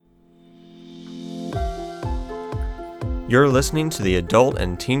You're listening to the Adult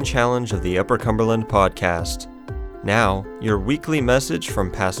and Teen Challenge of the Upper Cumberland podcast. Now, your weekly message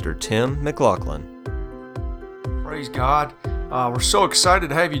from Pastor Tim McLaughlin. Praise God. We're so excited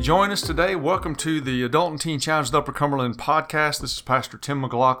to have you join us today. Welcome to the Adult and Teen Challenge of the Upper Cumberland podcast. This is Pastor Tim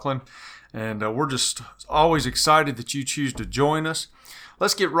McLaughlin, and we're just always excited that you choose to join us.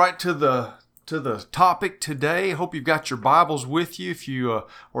 Let's get right to the topic today. Hope you've got your Bibles with you, if you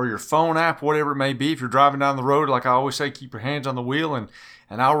or your phone app, whatever it may be. If you're driving down the road, like I always say, keep your hands on the wheel, and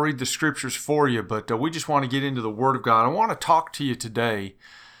I'll read the scriptures for you. But we just want to get into the Word of God. I want to talk to you today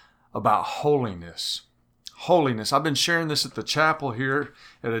about holiness. Holiness. I've been sharing this at the chapel here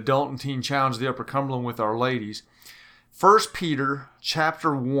at Adult and Teen Challenge of the Upper Cumberland with our ladies. 1 Peter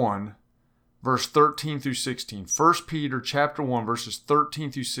chapter 1, verse 13 through 16. 1 Peter chapter 1, verses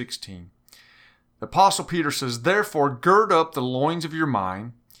 13 through 16. The Apostle Peter says, "Therefore gird up the loins of your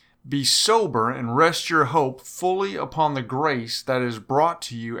mind, be sober, and rest your hope fully upon the grace that is brought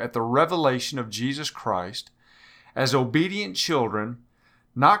to you at the revelation of Jesus Christ, as obedient children,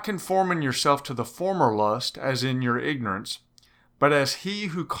 not conforming yourself to the former lust as in your ignorance, but as he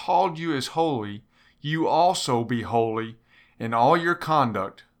who called you is holy, you also be holy in all your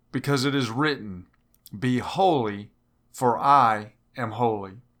conduct, because it is written, Be holy, for I am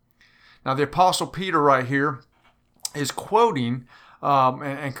holy." Now, the Apostle Peter right here is quoting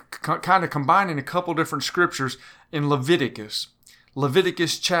and kind of combining a couple different scriptures in Leviticus.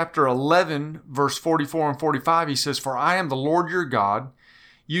 Leviticus chapter 11, verse 44 and 45, he says, "For I am the Lord your God.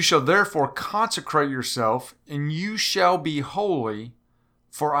 You shall therefore consecrate yourself, and you shall be holy,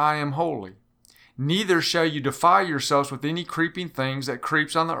 for I am holy. Neither shall you defile yourselves with any creeping things that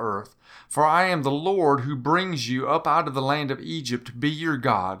creeps on the earth, for I am the Lord who brings you up out of the land of Egypt to be your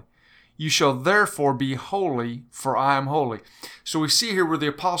God. You shall therefore be holy, for I am holy." So we see here with the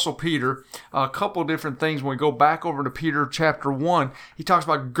Apostle Peter a couple different things. When we go back over to Peter chapter 1, he talks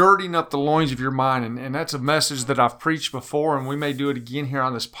about girding up the loins of your mind. And that's a message that I've preached before, and we may do it again here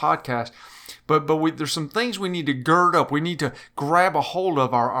on this podcast. But there's some things we need to gird up. We need to grab a hold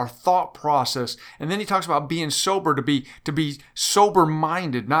of our thought process. And then he talks about being sober, to be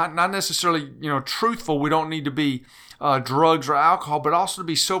sober-minded, not necessarily truthful. We don't need to be drugs or alcohol, but also to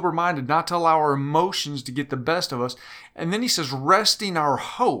be sober-minded, not to allow our emotions to get the best of us. And then he says, resting our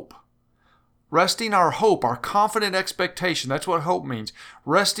hope, our confident expectation. That's what hope means.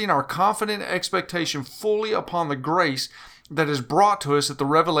 Resting our confident expectation fully upon the grace that is brought to us at the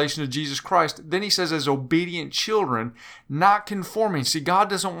revelation of Jesus Christ. Then he says, as obedient children, not conforming. See, God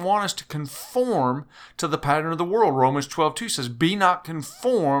doesn't want us to conform to the pattern of the world. Romans 12:2 says, "Be not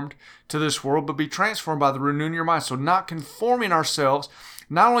conformed to this world, but be transformed by the renewing of your mind." So not conforming ourselves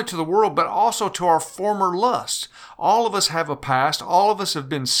not only to the world, but also to our former lusts. All of us have a past. All of us have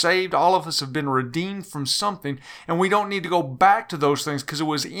been saved. All of us have been redeemed from something, and we don't need to go back to those things, because it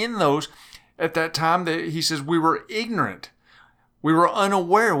was in those at that time that he says we were ignorant. We were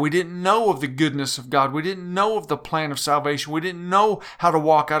unaware. We didn't know of the goodness of God. We didn't know of the plan of salvation. We didn't know how to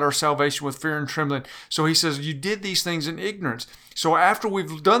walk out our salvation with fear and trembling. So he says, you did these things in ignorance. So after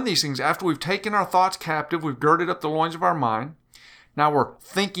we've done these things, after we've taken our thoughts captive, we've girded up the loins of our mind. Now we're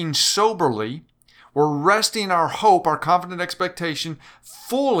thinking soberly. We're resting our hope, our confident expectation,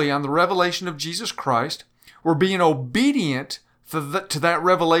 fully on the revelation of Jesus Christ. We're being obedient to that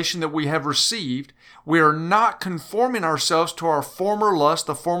revelation that we have received. We are not conforming ourselves to our former lust,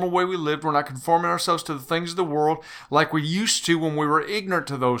 the former way we lived. We're not conforming ourselves to the things of the world like we used to when we were ignorant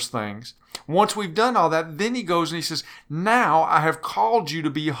to those things. Once we've done all that, then he goes and he says, "Now I have called you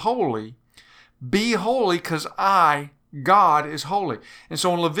to be holy. Be holy, because I, God, is holy." And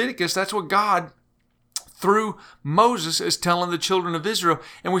so in Leviticus, that's what God, through Moses, is telling the children of Israel.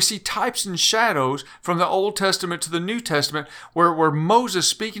 And we see types and shadows from the Old Testament to the New Testament, where Moses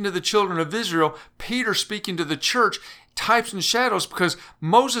speaking to the children of Israel, Peter speaking to the church, types and shadows, because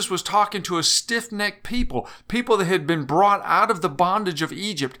Moses was talking to a stiff-necked people that had been brought out of the bondage of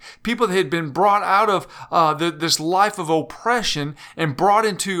Egypt, people that had been brought out of this life of oppression and brought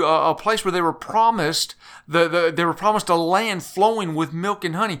into a place where they were promised they were promised a land flowing with milk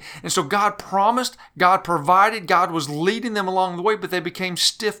and honey. And so God promised, God provided, God was leading them along the way, but they became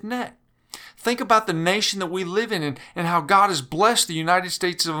stiff-necked. Think about the nation that we live in, and how God has blessed the United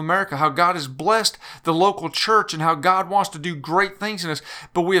States of America, how God has blessed the local church, and how God wants to do great things in us.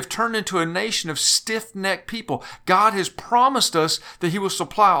 But we have turned into a nation of stiff-necked people. God has promised us that he will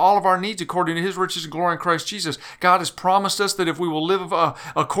supply all of our needs according to his riches and glory in Christ Jesus. God has promised us that if we will live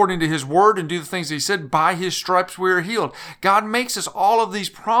according to his word and do the things that he said, by his stripes we are healed. God makes us all of these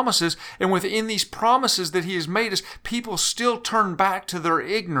promises, and within these promises that he has made us, people still turn back to their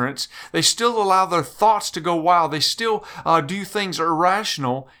ignorance. They still still allow their thoughts to go wild. They still do things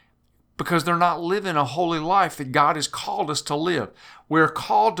irrational because they're not living a holy life that God has called us to live. We're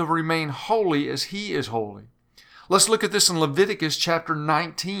called to remain holy as He is holy. Let's look at this in Leviticus chapter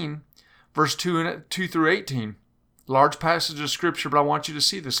 19, verse 2 through 18. Large passage of Scripture, but I want you to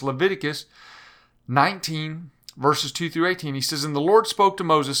see this. Leviticus 19, verses 2 through 18. He says, "And the Lord spoke to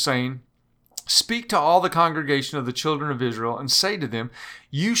Moses, saying, Speak to all the congregation of the children of Israel, and say to them,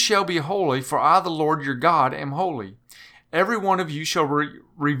 You shall be holy, for I, the Lord your God, am holy. Every one of you shall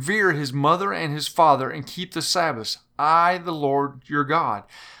revere his mother and his father, and keep the Sabbaths. I, the Lord your God."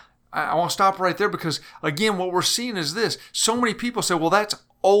 I want to stop right there because, again, what we're seeing is this. So many people say, well, that's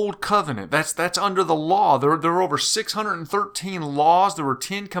Old Covenant. That's under the law. There were over 613 laws. There were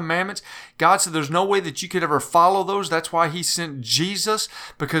 10 commandments. God said there's no way that you could ever follow those. That's why He sent Jesus,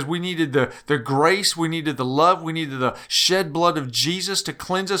 because we needed the grace, we needed the love, we needed the shed blood of Jesus to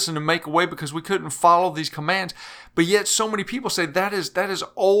cleanse us and to make a way, because we couldn't follow these commands. But yet so many people say that is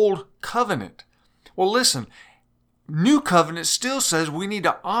Old Covenant. Well, listen, New Covenant still says we need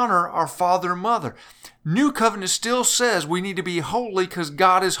to honor our father and mother. New Covenant still says we need to be holy because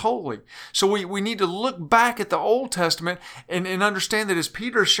God is holy. So we need to look back at the Old Testament and understand that as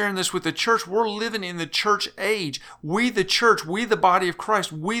Peter is sharing this with the church, we're living in the church age. We, the church, we, the body of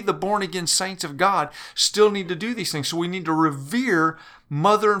Christ, we, the born-again saints of God, still need to do these things. So we need to revere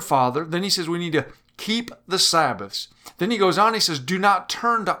mother and father. Then he says we need to keep the Sabbaths. Then he goes on, he says, do not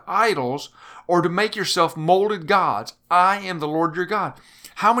turn to idols or to make yourself molded gods. I am the Lord your God.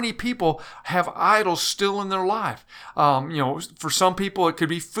 How many people have idols still in their life? For some people it could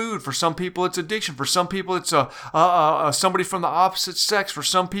be food. For some people it's addiction. For some people it's somebody from the opposite sex. For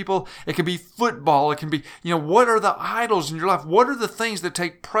some people it can be football. It can be, what are the idols in your life? What are the things that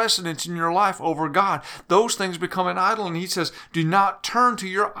take precedence in your life over God? Those things become an idol. And he says, do not turn to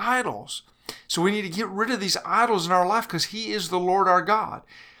your idols. So we need to get rid of these idols in our life because He is the Lord our God.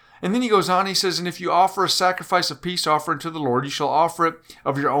 And then he goes on, he says, and if you offer a sacrifice of peace offering to the Lord, you shall offer it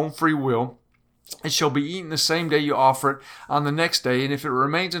of your own free will. It shall be eaten the same day you offer it on the next day. And if it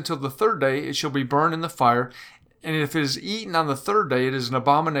remains until the third day, it shall be burned in the fire. And if it is eaten on the third day, it is an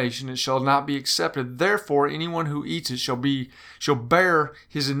abomination. It shall not be accepted. Therefore, anyone who eats it shall bear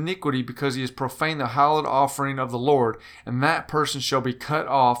his iniquity, because he has profaned the hallowed offering of the Lord. And that person shall be cut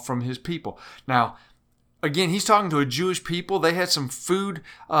off from his people. Now, again, he's talking to a Jewish people. They had some food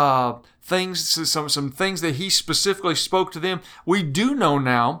things, some things that he specifically spoke to them. We do know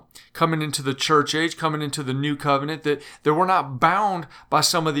now, coming into the church age, coming into the new covenant, that we're not bound by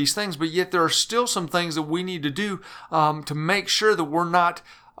some of these things, but yet there are still some things that we need to do to make sure that we're not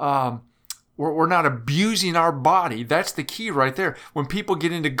abusing our body. That's the key right there. When people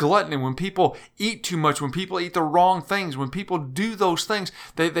get into gluttony, when people eat too much, when people eat the wrong things, when people do those things,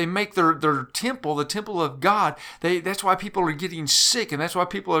 they make their temple, the temple of God, that's why people are getting sick, and that's why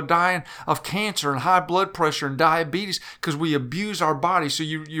people are dying of cancer and high blood pressure and diabetes, because we abuse our body. So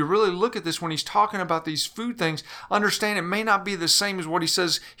you really look at this when he's talking about these food things, understand it may not be the same as what he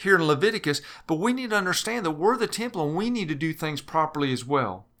says here in Leviticus, but we need to understand that we're the temple and we need to do things properly as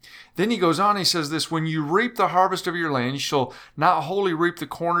well. Then he goes on, he says this, when you reap the harvest of your land, you shall not wholly reap the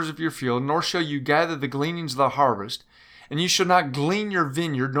corners of your field, nor shall you gather the gleanings of the harvest. And you shall not glean your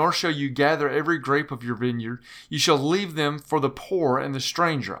vineyard, nor shall you gather every grape of your vineyard. You shall leave them for the poor and the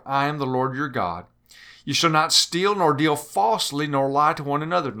stranger. I am the Lord your God. You shall not steal, nor deal falsely, nor lie to one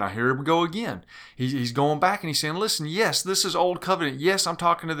another. Now here we go again. He's going back and he's saying, listen, yes, this is Old Covenant. Yes, I'm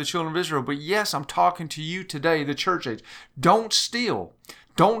talking to the children of Israel, but yes, I'm talking to you today, the church age. Don't steal.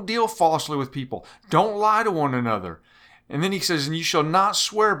 Don't deal falsely with people. Don't lie to one another. And then he says, and you shall not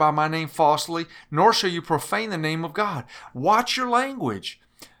swear by my name falsely, nor shall you profane the name of God. Watch your language.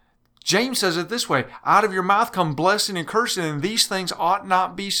 James says it this way, out of your mouth come blessing and cursing, and these things ought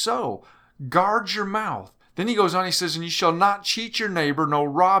not be so. Guard your mouth. Then he goes on, he says, and you shall not cheat your neighbor, nor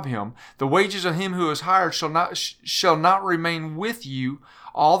rob him. The wages of him who is hired shall not remain with you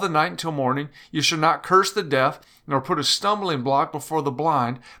all the night until morning. You shall not curse the deaf, nor put a stumbling block before the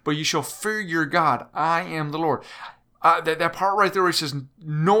blind, but you shall fear your God. I am the Lord. That part right there where he says,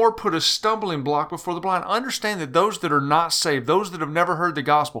 nor put a stumbling block before the blind. Understand that those that are not saved, those that have never heard the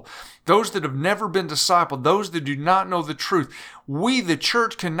gospel, those that have never been discipled, those that do not know the truth, we, the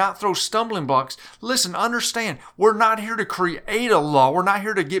church, cannot throw stumbling blocks. Listen, understand, we're not here to create a law. We're not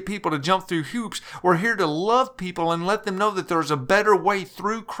here to get people to jump through hoops. We're here to love people and let them know that there's a better way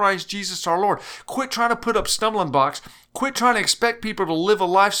through Christ Jesus our Lord. Quit trying to put up stumbling blocks. Quit trying to expect people to live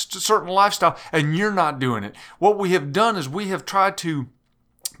a certain lifestyle and you're not doing it. What we have done is we have tried to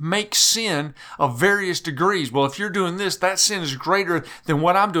make sin of various degrees. Well, if you're doing this, that sin is greater than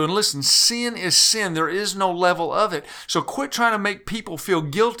what I'm doing. Listen, sin is sin. There is no level of it. So quit trying to make people feel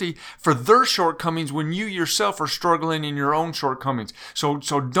guilty for their shortcomings when you yourself are struggling in your own shortcomings. So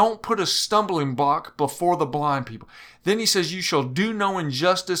don't put a stumbling block before the blind people. Then he says, you shall do no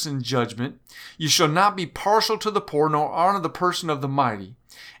injustice in judgment. You shall not be partial to the poor, nor honor the person of the mighty.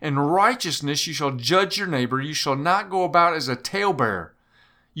 In righteousness you shall judge your neighbor. You shall not go about as a talebearer.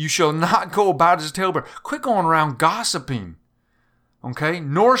 You shall not go about as a talebearer. Quit going around gossiping. Okay?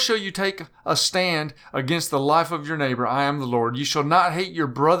 Nor shall you take a stand against the life of your neighbor. I am the Lord. You shall not hate your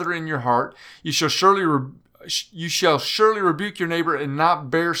brother in your heart. You shall surely rebuke your neighbor and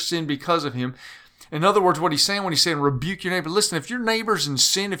not bear sin because of him. In other words, what he's saying when he's saying rebuke your neighbor, listen, if your neighbor's in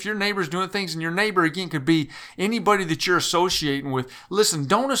sin, if your neighbor's doing things, and your neighbor, again, could be anybody that you're associating with, listen,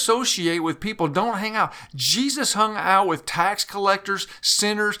 don't associate with people. Don't hang out. Jesus hung out with tax collectors,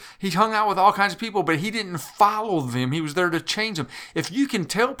 sinners. He hung out with all kinds of people, but he didn't follow them. He was there to change them. If you can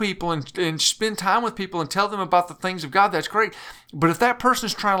tell people and spend time with people and tell them about the things of God, that's great. But if that person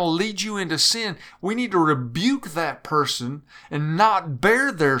is trying to lead you into sin, we need to rebuke that person and not bear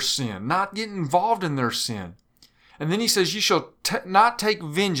their sin, not get involved in their sin. And then he says, you shall not take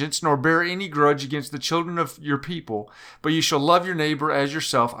vengeance nor bear any grudge against the children of your people, but you shall love your neighbor as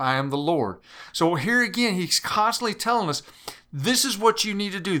yourself. I am the Lord. So here again, he's constantly telling us, this is what you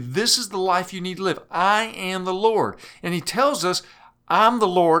need to do. This is the life you need to live. I am the Lord. And he tells us, I'm the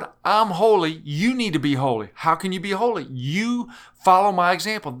Lord, I'm holy, you need to be holy. How can you be holy? You follow my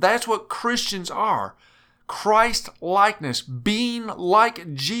example. That's what Christians are. Christ-likeness, being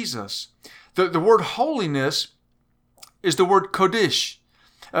like Jesus. The word holiness is the word kodesh.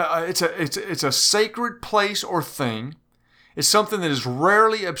 It's a sacred place or thing. It's something that is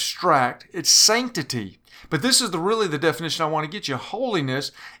rarely abstract. It's sanctity. But this is really the definition I want to get you.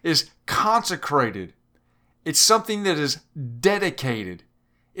 Holiness is consecrated. It's something that is dedicated.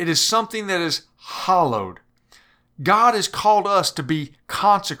 It is something that is hallowed. God has called us to be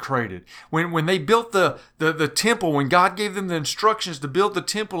consecrated. When they built the temple, when God gave them the instructions to build the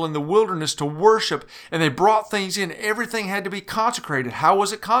temple in the wilderness to worship, and they brought things in, everything had to be consecrated. How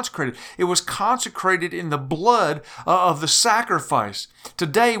was it consecrated? It was consecrated in the blood of the sacrifice.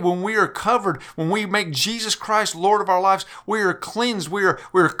 Today, when we are covered, when we make Jesus Christ Lord of our lives, we are cleansed. We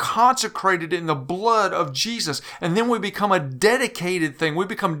are consecrated in the blood of Jesus. And then we become a dedicated thing. We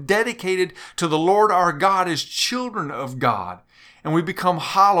become dedicated to the Lord our God as children of God. And we become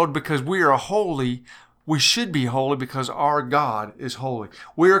hallowed because we are holy. We should be holy because our God is holy.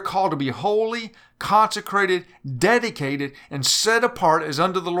 We are called to be holy, consecrated, dedicated, and set apart as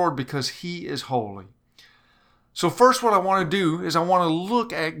unto the Lord because He is holy. So first what I want to do is I want to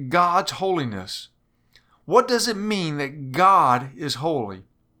look at God's holiness. What does it mean that God is holy?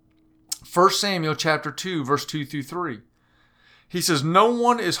 1 Samuel chapter 2, verse 2 through 3. He says, "No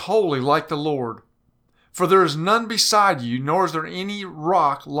one is holy like the Lord, for there is none beside you, nor is there any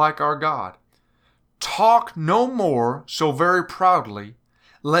rock like our God. Talk no more so very proudly.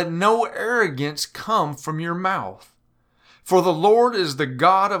 Let no arrogance come from your mouth. For the Lord is the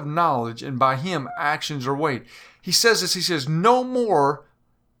God of knowledge, and by Him actions are weighed." He says this, he says, no more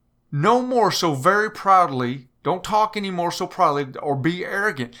so very proudly. Don't talk anymore so proudly or be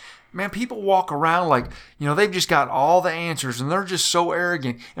arrogant. Man, people walk around like, they've just got all the answers and they're just so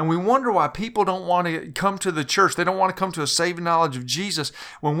arrogant. And we wonder why people don't want to come to the church. They don't want to come to a saving knowledge of Jesus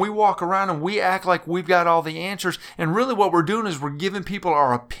when we walk around and we act like we've got all the answers. And really what we're doing is we're giving people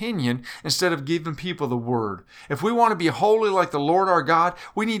our opinion instead of giving people the word. If we want to be holy like the Lord our God,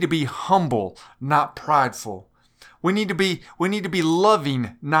 we need to be humble, not prideful. We need to be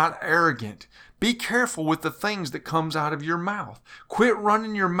loving, not arrogant. Be careful with the things that comes out of your mouth. Quit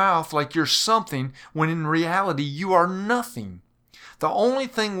running your mouth like you're something when in reality you are nothing. The only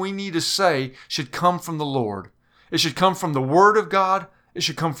thing we need to say should come from the Lord. It should come from the Word of God, it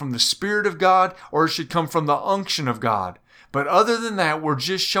should come from the Spirit of God, or it should come from the unction of God. But other than that, we're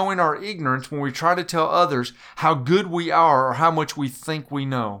just showing our ignorance when we try to tell others how good we are or how much we think we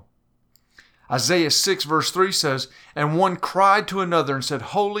know. Isaiah 6 verse 3 says, "And one cried to another and said,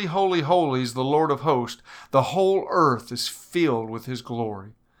 Holy, holy, holy is the Lord of hosts. The whole earth is filled with His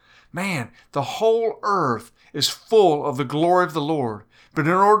glory." Man, the whole earth is full of the glory of the Lord. But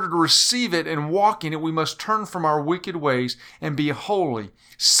in order to receive it and walk in it, we must turn from our wicked ways and be holy,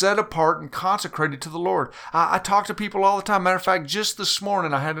 set apart and consecrated to the Lord. I talk to people all the time. Matter of fact, just this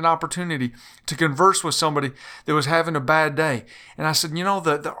morning I had an opportunity to converse with somebody that was having a bad day. And I said,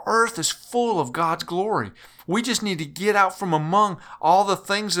 the earth is full of God's glory. We just need to get out from among all the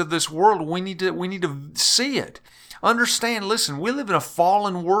things of this world. We need to see it. Understand, listen, we live in a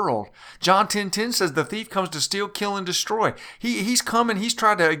fallen world. John 10:10 says the thief comes to steal, kill, and destroy. He's coming, he's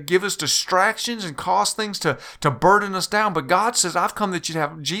trying to give us distractions and cause things to burden us down. But God says,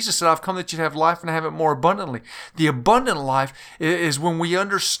 Jesus said, I've come that you'd have life and have it more abundantly. The abundant life is when we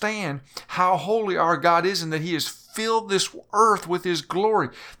understand how holy our God is and that He has filled this earth with His glory.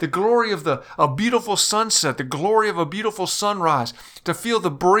 The glory of a beautiful sunset, the glory of a beautiful sunrise, to feel the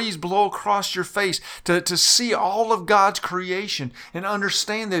breeze blow across your face, to see all of God's creation and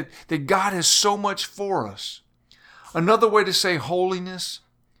understand that God has so much for us. Another way to say holiness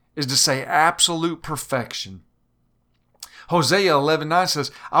is to say absolute perfection. Hosea 11:9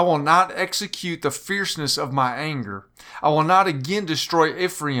 says, I will not execute the fierceness of my anger. I will not again destroy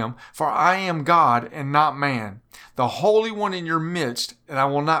Ephraim, for I am God and not man, the Holy One in your midst, and I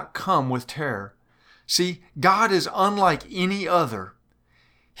will not come with terror. See, God is unlike any other.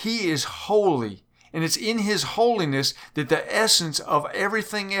 He is holy, and it's in His holiness that the essence of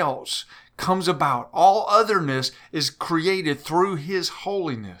everything else comes about. All otherness is created through His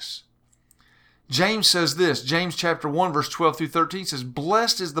holiness. James says this, James chapter 1, verse 12 through 13 says,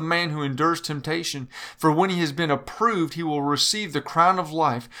 Blessed is the man who endures temptation, for when he has been approved, he will receive the crown of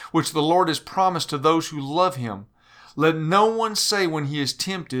life, which the Lord has promised to those who love Him. Let no one say when he is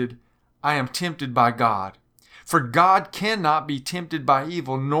tempted, I am tempted by God. For God cannot be tempted by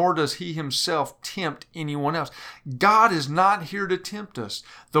evil, nor does He Himself tempt anyone else. God is not here to tempt us.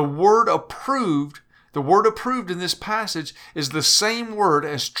 The word approved in this passage is the same word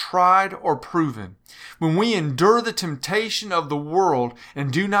as tried or proven. When we endure the temptation of the world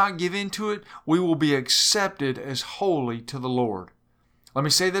and do not give in to it, we will be accepted as holy to the Lord. Let me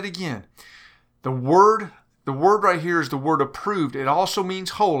say that again. The word right here is the word approved. It also means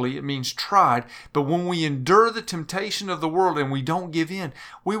holy. It means tried. But when we endure the temptation of the world and we don't give in,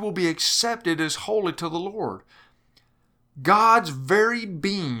 we will be accepted as holy to the Lord. God's very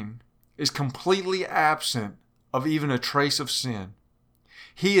being is completely absent of even a trace of sin.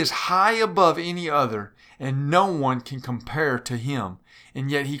 He is high above any other, and no one can compare to Him.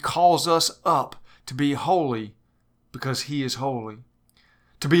 And yet He calls us up to be holy because He is holy.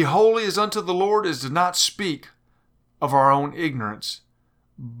 To be holy as unto the Lord is to not speak of our own ignorance,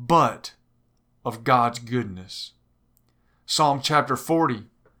 but of God's goodness. Psalm chapter 40,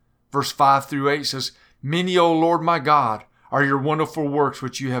 verse 5 through 8 says, Many, O Lord my God, are your wonderful works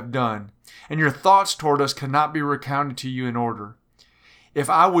which you have done, and your thoughts toward us cannot be recounted to you in order. If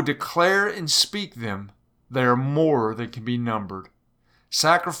I would declare and speak them, they are more than can be numbered.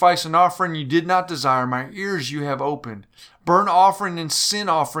 Sacrifice and offering you did not desire, my ears you have opened. Burnt offering and sin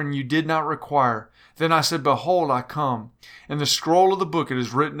offering you did not require. Then I said, Behold, I come. In the scroll of the book it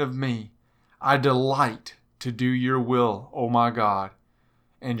is written of me, I delight to do your will, O my God,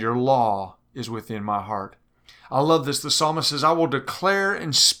 and your law is within my heart. I love this. The psalmist says, I will declare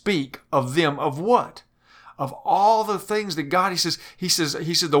and speak of them. Of what? Of all the things that God, he says,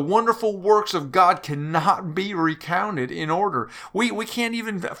 the wonderful works of God cannot be recounted in order. We can't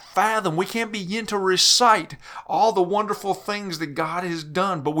even fathom, we can't begin to recite all the wonderful things that God has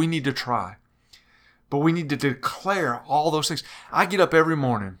done, but we need to try. But we need to declare all those things. I get up every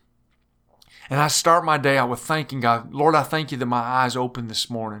morning and I start my day out with thanking God. Lord, I thank you that my eyes opened this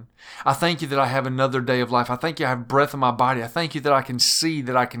morning. I thank you that I have another day of life. I thank you I have breath in my body. I thank you that I can see,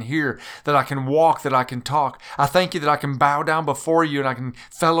 that I can hear, that I can walk, that I can talk. I thank you that I can bow down before you and I can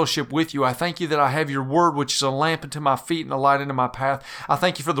fellowship with you. I thank you that I have your word, which is a lamp unto my feet and a light unto my path. I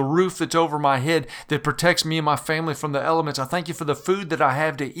thank you for the roof that's over my head that protects me and my family from the elements. I thank you for the food that I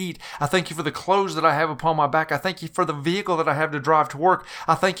have to eat. I thank you for the clothes that I have upon my back. I thank you for the vehicle that I have to drive to work.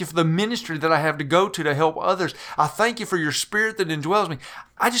 I thank you for the ministry that I have to go to help others. I thank you for your spirit that indwells me.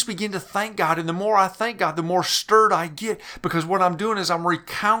 I just begin to thank God, and the more I thank God, the more stirred I get, because what I'm doing is I'm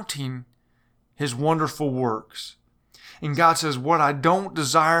recounting His wonderful works. And God says, what I don't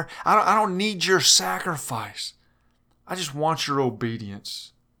desire, I don't need your sacrifice. I just want your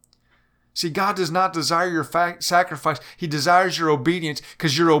obedience. See, God does not desire your sacrifice. He desires your obedience,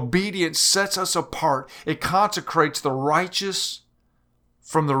 because your obedience sets us apart. It consecrates the righteous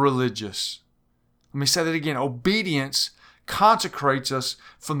from the religious. Let me say that again. Obedience consecrates us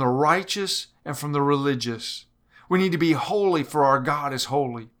from the righteous and from the religious. We need to be holy, for our God is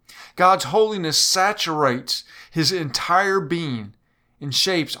holy. God's holiness saturates His entire being and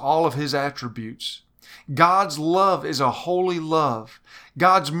shapes all of His attributes. God's love is a holy love.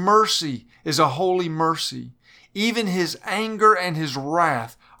 God's mercy is a holy mercy. Even His anger and His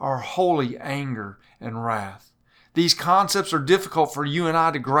wrath are holy anger and wrath. These concepts are difficult for you and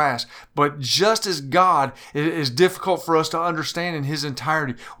I to grasp, but just as God is difficult for us to understand in His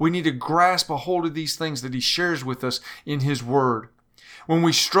entirety, we need to grasp a hold of these things that He shares with us in His Word. When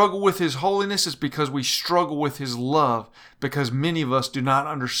we struggle with His holiness, it's because we struggle with His love, because many of us do not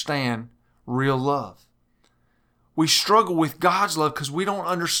understand real love. We struggle with God's love because we don't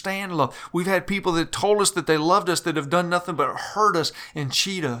understand love. We've had people that told us that they loved us that have done nothing but hurt us and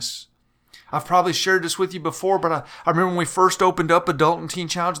cheat us. I've probably shared this with you before, but I remember when we first opened up Adult and Teen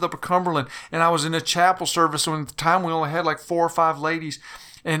Challenge of Upper Cumberland, and I was in a chapel service, and at the time we only had like 4 or 5 ladies,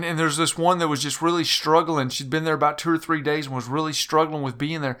 and there's this one that was just really struggling. She'd been there about 2 or 3 days and was really struggling with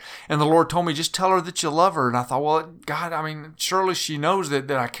being there, and the Lord told me, just tell her that you love her. And I thought, well, God, I mean, surely she knows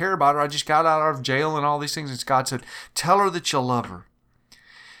that I care about her. I just got out of jail and all these things, and God said, tell her that you love her.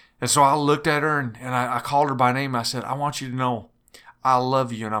 And so I looked at her, and I called her by name. I said, I want you to know I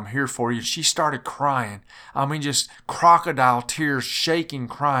love you and I'm here for you. She started crying. I mean, just crocodile tears, shaking,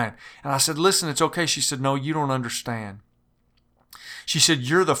 crying. And I said, listen, it's okay. She said, no, you don't understand. She said,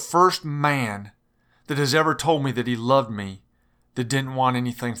 you're the first man that has ever told me that he loved me, that didn't want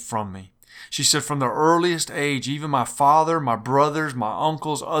anything from me. She said, from the earliest age, even my father, my brothers, my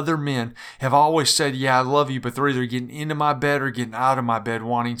uncles, other men have always said, yeah, I love you, but they're either getting into my bed or getting out of my bed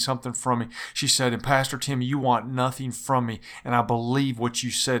wanting something from me. She said, and Pastor Tim, you want nothing from me, and I believe what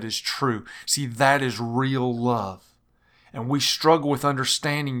you said is true. See, that is real love. And we struggle with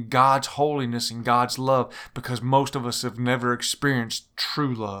understanding God's holiness and God's love because most of us have never experienced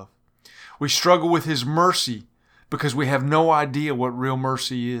true love. We struggle with His mercy because we have no idea what real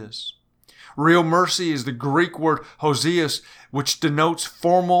mercy is. Real mercy is the Greek word hoseas, which denotes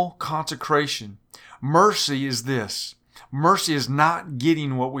formal consecration. Mercy is this. Mercy is not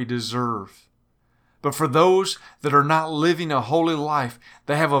getting what we deserve. But for those that are not living a holy life,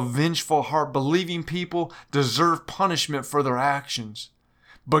 they have a vengeful heart, believing people deserve punishment for their actions.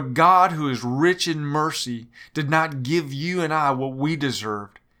 But God, who is rich in mercy, did not give you and I what we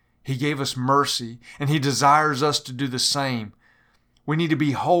deserved. He gave us mercy, and He desires us to do the same. We need to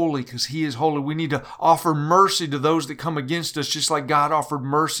be holy because He is holy. We need to offer mercy to those that come against us, just like God offered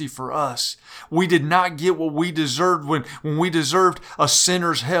mercy for us. We did not get what we deserved when we deserved a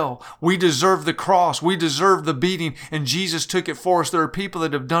sinner's hell. We deserved the cross. We deserved the beating, and Jesus took it for us. There are people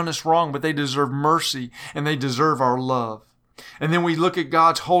that have done us wrong, but they deserve mercy, and they deserve our love. And then we look at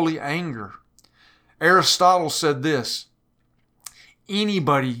God's holy anger. Aristotle said this,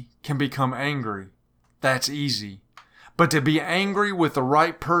 anybody can become angry. That's easy. But to be angry with the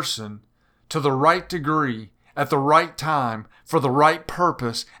right person, to the right degree, at the right time, for the right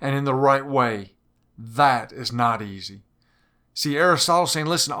purpose, and in the right way, that is not easy. See, Aristotle's saying,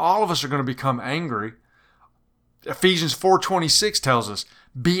 listen, all of us are going to become angry. Ephesians 4:26 tells us,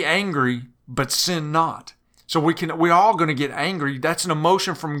 be angry, but sin not. So we're all going to get angry. That's an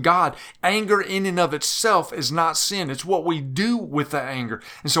emotion from God. Anger in and of itself is not sin. It's what we do with the anger.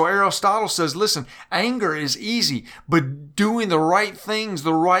 And so Aristotle says, listen, anger is easy, but doing the right things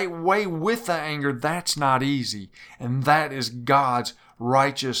the right way with the anger, that's not easy. And that is God's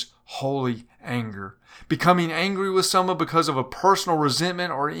righteous, holy anger. Becoming angry with someone because of a personal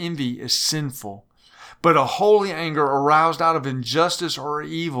resentment or envy is sinful. But a holy anger aroused out of injustice or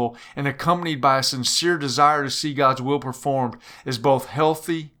evil and accompanied by a sincere desire to see God's will performed is both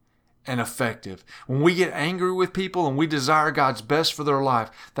healthy and effective. When we get angry with people and we desire God's best for their life,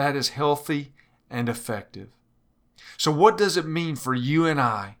 that is healthy and effective. So what does it mean for you and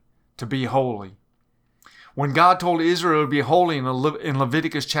I to be holy? When God told Israel to be holy in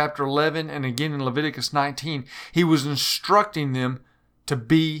Leviticus chapter 11 and again in Leviticus 19, He was instructing them to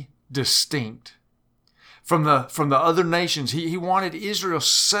be distinct. From the other nations, he wanted Israel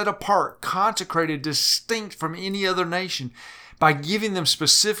set apart, consecrated, distinct from any other nation by giving them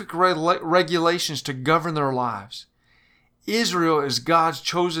specific regulations to govern their lives. Israel is God's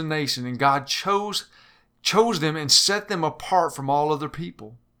chosen nation, and God chose them and set them apart from all other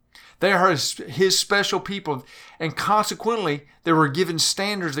people. They are His special people, and consequently, they were given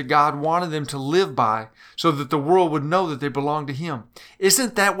standards that God wanted them to live by so that the world would know that they belong to Him.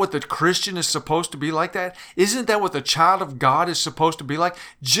 Isn't that what the Christian is supposed to be like that? Isn't that what the child of God is supposed to be like?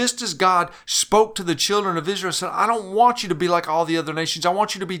 Just as God spoke to the children of Israel and said, I don't want you to be like all the other nations. I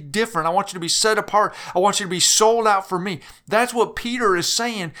want you to be different. I want you to be set apart. I want you to be sold out for me. That's what Peter is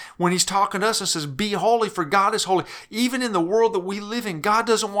saying when he's talking to us and says, be holy for God is holy. Even in the world that we live in, God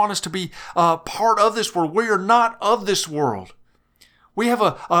doesn't want us to be part of this world. We are not of this world. We have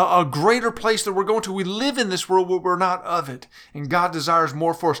a greater place that we're going to. We live in this world, but we're not of it. And God desires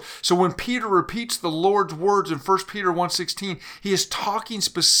more for us. So when Peter repeats the Lord's words in 1 Peter 1:16, he is talking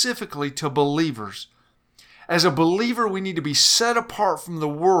specifically to believers. As a believer, we need to be set apart from the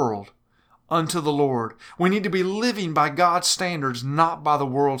world unto the Lord. We need to be living by God's standards, not by the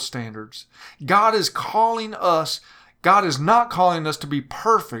world's standards. God is not calling us to be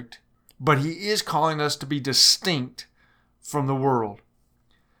perfect, but He is calling us to be distinct from the world.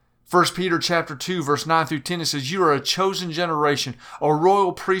 1 Peter chapter 2, verse 9 through 10, it says, "You are a chosen generation, a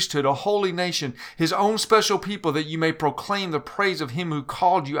royal priesthood, a holy nation, His own special people, that you may proclaim the praise of Him who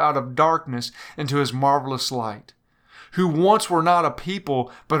called you out of darkness into His marvelous light. Who once were not a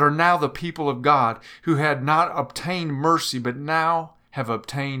people, but are now the people of God, who had not obtained mercy, but now have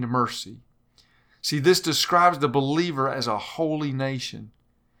obtained mercy." See, this describes the believer as a holy nation.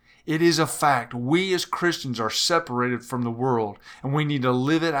 It is a fact. We as Christians are separated from the world, and we need to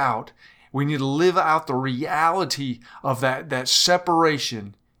live it out. We need to live out the reality of that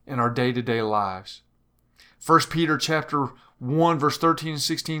separation in our day-to-day lives. 1 Peter chapter 1, verse 13 and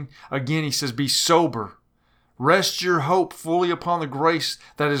 16, again he says, "Be sober. Rest your hope fully upon the grace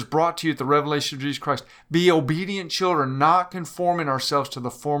that is brought to you at the revelation of Jesus Christ. Be obedient children, not conforming ourselves to the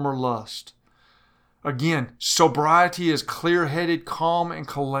former lust." Again, sobriety is clear-headed, calm, and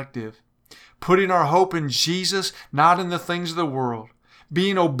collective. Putting our hope in Jesus, not in the things of the world.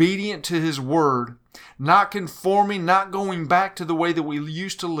 Being obedient to His word. Not conforming, not going back to the way that we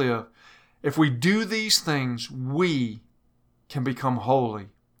used to live. If we do these things, we can become holy.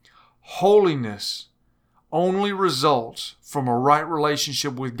 Holiness only results from a right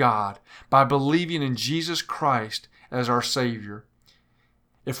relationship with God by believing in Jesus Christ as our Savior.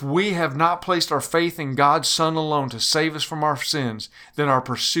 If we have not placed our faith in God's Son alone to save us from our sins, then our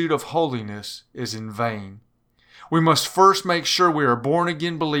pursuit of holiness is in vain. We must first make sure we are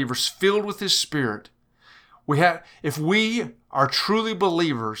born-again believers filled with His Spirit. If we are truly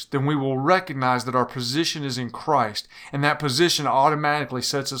believers, then we will recognize that our position is in Christ, and that position automatically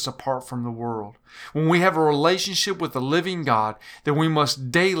sets us apart from the world. When we have a relationship with the living God, then we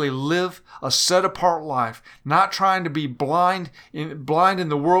must daily live a set-apart life, not trying to be blind in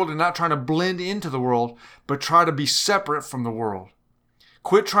the world and not trying to blend into the world, but try to be separate from the world.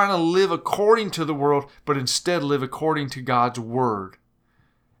 Quit trying to live according to the world, but instead live according to God's Word.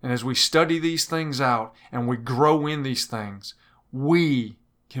 And as we study these things out and we grow in these things, we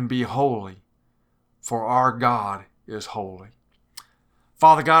can be holy, for our God is holy.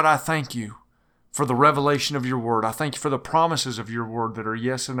 Father God, I thank You for the revelation of Your Word. I thank You for the promises of Your Word that are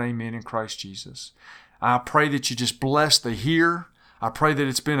yes and amen in Christ Jesus. I pray that You just bless the hearer. I pray that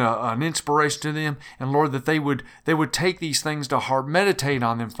it's been an inspiration to them, and Lord, that they would take these things to heart, meditate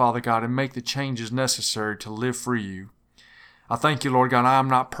on them, Father God, and make the changes necessary to live for You. I thank You, Lord God, I am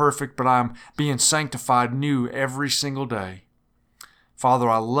not perfect, but I am being sanctified new every single day. Father,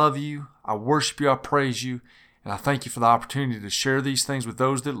 I love You, I worship You, I praise You, and I thank You for the opportunity to share these things with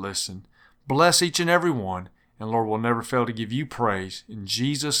those that listen. Bless each and every one, and Lord, we'll never fail to give You praise. In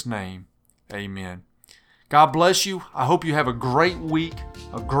Jesus' name, amen. God bless you. I hope you have a great week,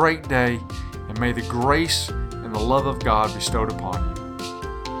 a great day, and may the grace and the love of God bestowed upon you.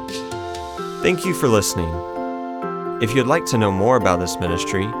 Thank you for listening. If you'd like to know more about this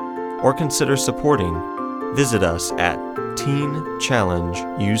ministry or consider supporting, visit us at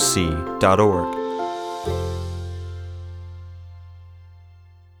teenchallengeuc.org.